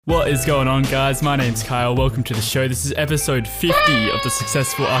What is going on, guys? My name's Kyle. Welcome to the show. This is episode 50 of the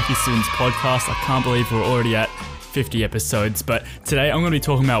Successful Archi Students podcast. I can't believe we're already at 50 episodes, but today I'm going to be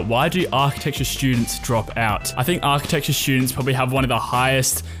talking about why do architecture students drop out. I think architecture students probably have one of the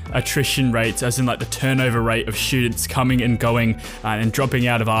highest attrition rates, as in like the turnover rate of students coming and going and dropping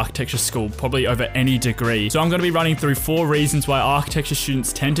out of architecture school, probably over any degree. So I'm going to be running through 4 reasons why architecture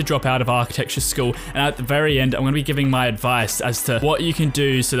students tend to drop out of architecture school, and at the very end I'm going to be giving my advice as to what you can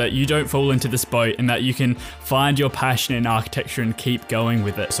do so that you don't fall into this boat and that you can find your passion in architecture and keep going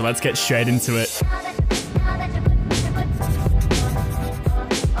with it. So let's get straight into it.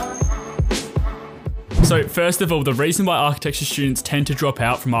 So first of all, the reason why architecture students tend to drop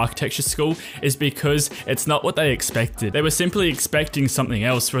out from architecture school is because it's not what they expected. They were simply expecting something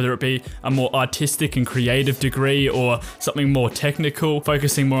else, whether it be a more artistic and creative degree or something more technical,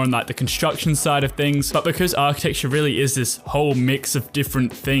 focusing more on like the construction side of things. But because architecture really is this whole mix of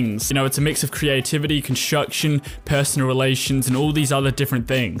different things, you know, it's a mix of creativity, construction, personal relations, and all these other different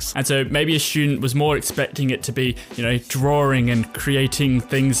things. And so maybe a student was more expecting it to be, you know, drawing and creating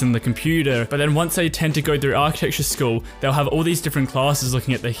things in the computer. But then once they tend to go through architecture school, they'll have all these different classes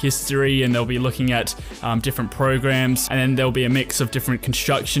looking at the history, and they'll be looking at different programs, and then there'll be a mix of different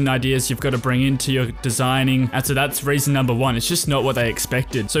construction ideas you've got to bring into your designing. And so that's reason number 1. It's just not what they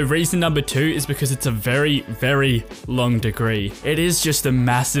expected. So reason number 2 is because it's a very, very long degree. It is just a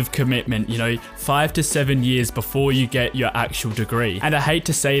massive commitment, you know, 5 to 7 years before you get your actual degree. And I hate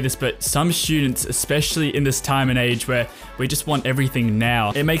to say this, but some students, especially in this time and age where we just want everything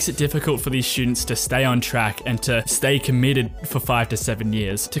now, it makes it difficult for these students to stay on track and to stay committed for 5 to 7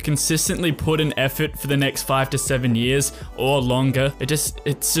 years. To consistently put an effort for the next 5 to 7 years or longer, it's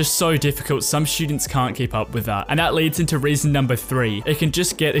just so difficult. Some students can't keep up with that. And that leads into reason number 3. It can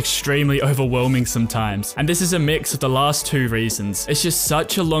just get extremely overwhelming sometimes. And this is a mix of the last 2 reasons. It's just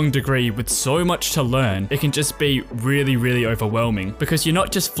such a long degree with so much to learn. It can just be really, really overwhelming because you're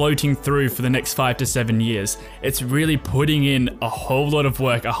not just floating through for the next 5 to 7 years. It's really putting in a whole lot of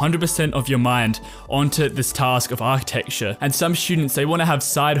work, 100% of your mind onto this task of architecture. And some students, they want to have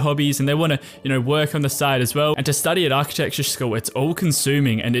side hobbies and they want to, you know, work on the side as well. And to study at architecture school, it's all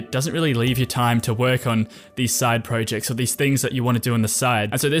consuming and it doesn't really leave you time to work on these side projects or these things that you want to do on the side.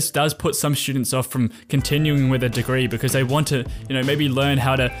 And so this does put some students off from continuing with a degree because they want to, you know, maybe learn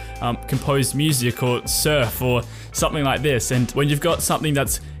how to compose music or surf or something like this. And when you've got something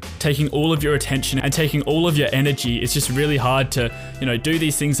that's taking all of your attention and taking all of your energy, it's just really hard to, you know, do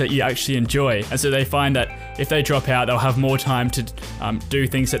these things that you actually enjoy. And so they find that if they drop out, they'll have more time to do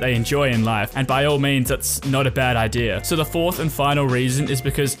things that they enjoy in life. And by all means, that's not a bad idea. So the 4th and final reason is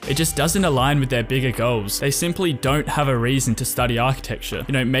because it just doesn't align with their bigger goals. They simply don't have a reason to study architecture.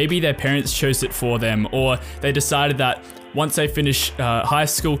 You know, maybe their parents chose it for them, or they decided that once they finish high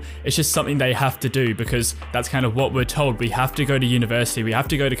school, it's just something they have to do because that's kind of what we're told. We have to go to university, we have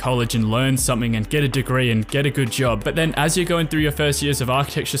to go to college and learn something and get a degree and get a good job. But then as you're going through your first years of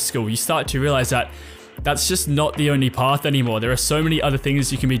architecture school, you start to realize that that's just not the only path anymore. There are so many other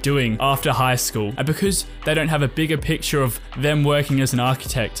things you can be doing after high school. And because they don't have a bigger picture of them working as an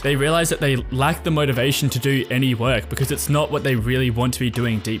architect, they realize that they lack the motivation to do any work because it's not what they really want to be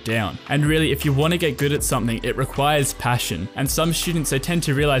doing deep down. And really, if you want to get good at something, it requires passion. And some students, they tend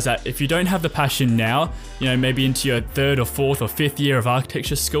to realize that if you don't have the passion now, you know, maybe into your 3rd or 4th or 5th year of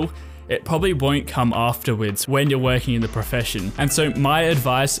architecture school, it probably won't come afterwards when you're working in the profession. And so my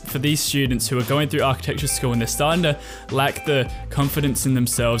advice for these students who are going through architecture school and they're starting to lack the confidence in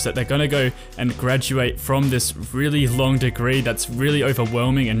themselves that they're going to go and graduate from this really long degree that's really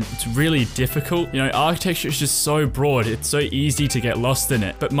overwhelming and it's really difficult. You know, architecture is just so broad. It's so easy to get lost in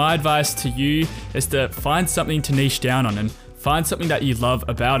it. But my advice to you is to find something to niche down on and find something that you love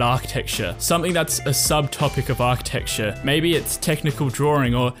about architecture, something that's a subtopic of architecture. Maybe it's technical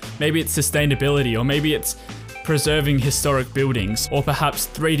drawing, or maybe it's sustainability, or maybe it's preserving historic buildings, or perhaps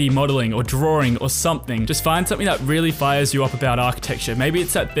 3D modeling or drawing or something. Just find something that really fires you up about architecture. Maybe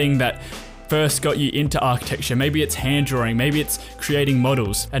it's that thing that first got you into architecture. Maybe it's hand drawing, maybe it's creating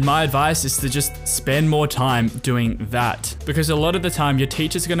models. And my advice is to just spend more time doing that, because a lot of the time your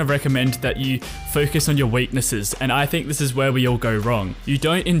teacher's going to recommend that you focus on your weaknesses, and I think this is where we all go wrong. You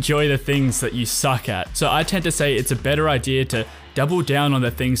don't enjoy the things that you suck at. So I tend to say it's a better idea to double down on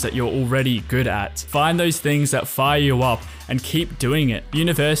the things that you're already good at. Find those things that fire you up and keep doing it.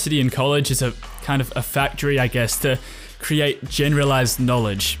 University and college is a kind of a factory, I guess, to create generalized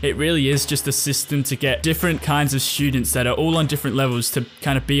knowledge. It really is just a system to get different kinds of students that are all on different levels to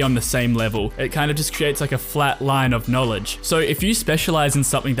kind of be on the same level. It kind of just creates like a flat line of knowledge. So if you specialize in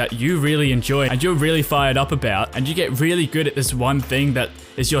something that you really enjoy and you're really fired up about, and you get really good at this one thing that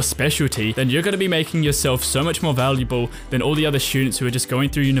is your specialty, then you're going to be making yourself so much more valuable than all the other students who are just going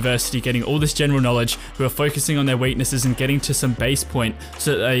through university, getting all this general knowledge, who are focusing on their weaknesses and getting to some base point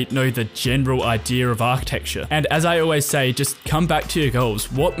so that they know the general idea of architecture. And as I always say, just come back to your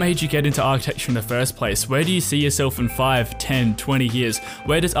goals. What made you get into architecture in the first place? Where do you see yourself in 5, 10, 20 years?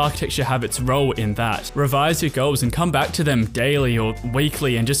 Where does architecture have its role in that? Revise your goals and come back to them daily or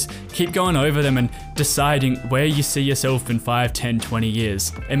weekly and just keep going over them and deciding where you see yourself in 5, 10, 20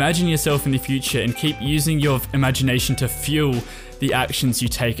 years. Imagine yourself in the future and keep using your imagination to fuel the actions you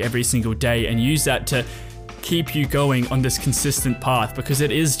take every single day, and use that to keep you going on this consistent path, because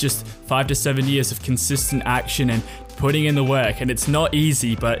it is just 5 to 7 years of consistent action and putting in the work, and it's not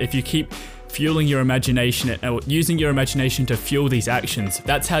easy, but if you keep fueling your imagination and using your imagination to fuel these actions,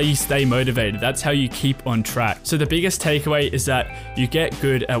 that's how you stay motivated. That's how you keep on track. So the biggest takeaway is that you get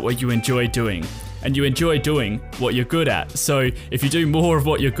good at what you enjoy doing, and you enjoy doing what you're good at. So if you do more of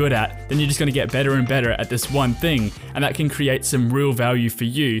what you're good at, then you're just gonna get better and better at this one thing, and that can create some real value for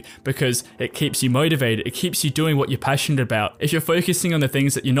you because it keeps you motivated, it keeps you doing what you're passionate about. If you're focusing on the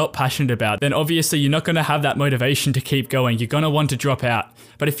things that you're not passionate about, then obviously you're not gonna have that motivation to keep going, you're gonna want to drop out.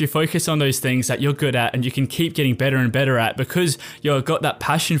 But if you focus on those things that you're good at and you can keep getting better and better at because you've got that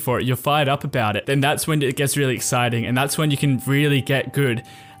passion for it, you're fired up about it, then that's when it gets really exciting, and that's when you can really get good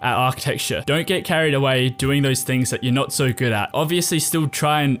at architecture. Don't get carried away doing those things that you're not so good at. Obviously still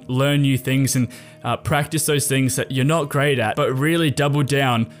try and learn new things and practice those things that you're not great at, but really double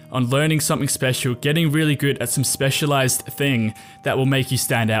down on learning something special, getting really good at some specialized thing that will make you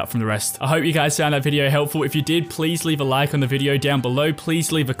stand out from the rest. I hope you guys found that video helpful. If you did, please leave a like on the video down below.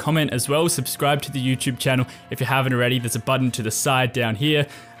 Please leave a comment as well. Subscribe to the YouTube channel if you haven't already. There's a button to the side down here.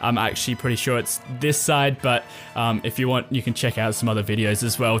 I'm actually pretty sure it's this side, but if you want, you can check out some other videos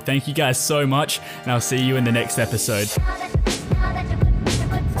as well. Thank you guys so much, and I'll see you in the next episode.